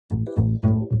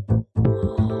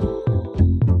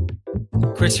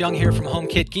Chris Young here from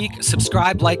HomeKit Geek.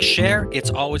 Subscribe, like, share. It's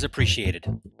always appreciated.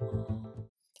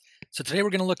 So today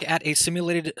we're going to look at a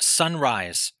simulated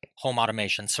sunrise home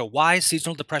automation. So why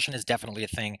seasonal depression is definitely a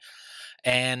thing.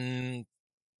 And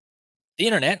the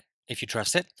internet, if you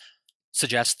trust it,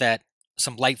 suggests that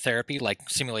some light therapy like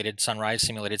simulated sunrise,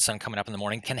 simulated sun coming up in the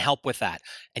morning can help with that.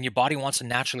 And your body wants to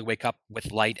naturally wake up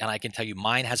with light. And I can tell you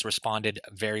mine has responded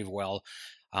very well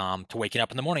to waking up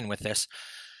in the morning with this.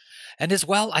 And as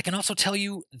well, I can also tell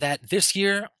you that this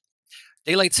year,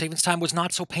 daylight savings time was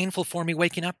not so painful for me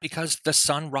waking up because the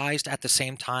sun rised at the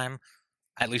same time,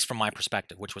 at least from my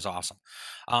perspective, which was awesome.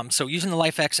 So using the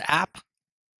LifX app,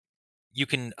 you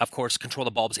can, of course, control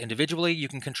the bulbs individually. You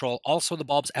can control also the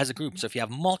bulbs as a group. So if you have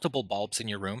multiple bulbs in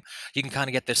your room, you can kind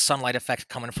of get this sunlight effect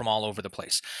coming from all over the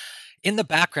place. In the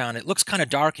background, it looks kind of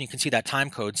dark, and you can see that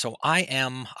time code. So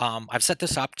I've set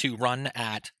this up to run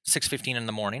at 6:15 in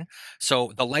the morning.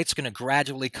 So the light's going to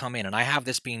gradually come in, and I have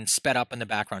this being sped up in the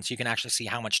background, so you can actually see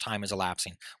how much time is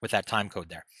elapsing with that time code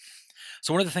there.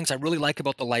 So one of the things I really like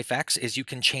about the LifX is you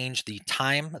can change the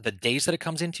time, the days that it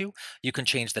comes into. You can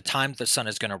change the time the sun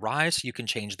is going to rise. You can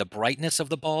change the brightness of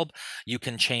the bulb. You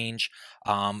can change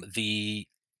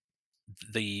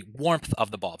the warmth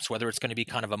of the bulbs, whether it's going to be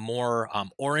kind of a more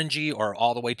orangey or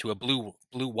all the way to a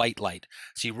blue-white light.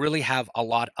 So you really have a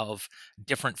lot of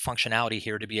different functionality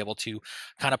here to be able to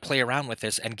kind of play around with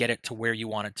this and get it to where you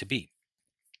want it to be.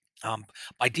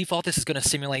 By default, this is going to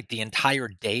simulate the entire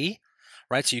day,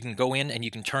 right? So you can go in and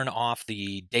you can turn off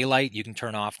the daylight. You can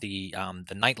turn off the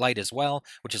night light as well,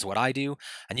 which is what I do.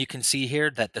 And you can see here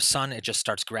that the sun, it just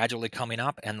starts gradually coming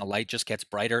up and the light just gets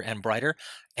brighter and brighter,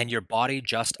 and your body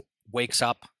just wakes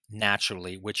up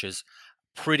naturally, which is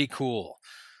pretty cool.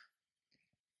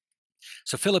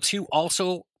 So Philips Hue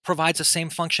also provides the same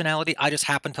functionality. I just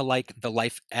happen to like the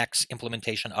LifX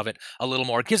implementation of it a little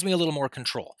more. It gives me a little more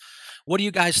control. What do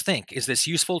you guys think? Is this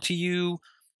useful to you?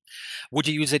 Would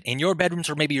you use it in your bedrooms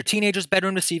or maybe your teenager's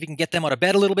bedroom to see if you can get them out of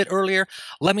bed a little bit earlier?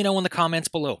 Let me know in the comments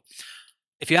below.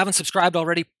 If you haven't subscribed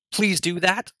already, please do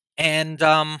that. And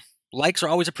likes are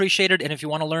always appreciated. And if you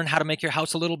want to learn how to make your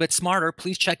house a little bit smarter,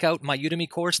 please check out my Udemy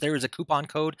course. There is a coupon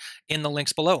code in the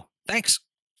links below. Thanks.